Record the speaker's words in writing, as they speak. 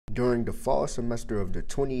During the fall semester of the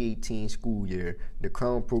 2018 school year, the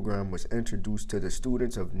Crown program was introduced to the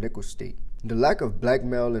students of Nicholls State. The lack of black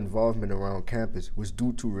male involvement around campus was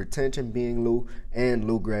due to retention being low and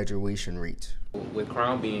low graduation rates. With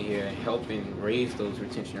Crown being here and helping raise those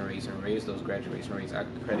retention rates and raise those graduation rates, I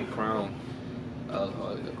credit Crown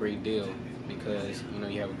a great deal because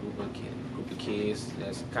you have a group of kids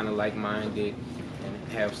that's kind of like-minded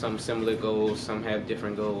and have some similar goals, some have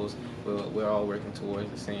different goals, but we're all working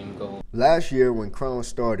towards the same goal. Last year when Crown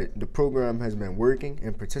started, the program has been working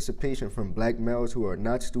and participation from black males who are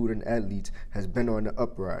not student athletes has been on the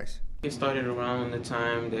uprise. It started around the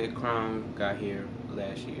time that Crown got here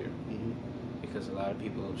last year because a lot of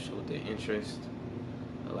people showed their interest.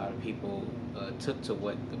 A lot of people took to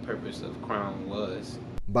what the purpose of Crown was.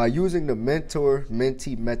 By using the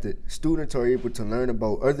mentor-mentee method, students are able to learn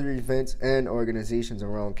about other events and organizations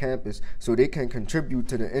around campus so they can contribute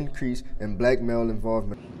to the increase in black male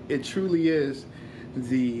involvement. It truly is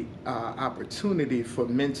the opportunity for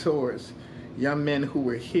mentors, young men who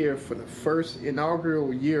were here for the first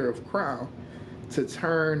inaugural year of Crown, to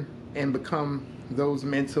turn and become those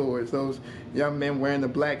mentors, those young men wearing the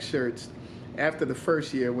black shirts after the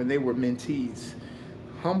first year when they were mentees.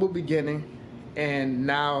 Humble beginning, and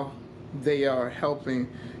now they are helping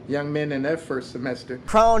young men in their first semester.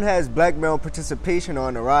 Crown has black male participation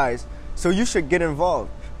on the rise, so you should get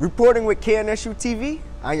involved. Reporting with KNSU TV,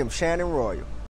 I am Shannon Royal.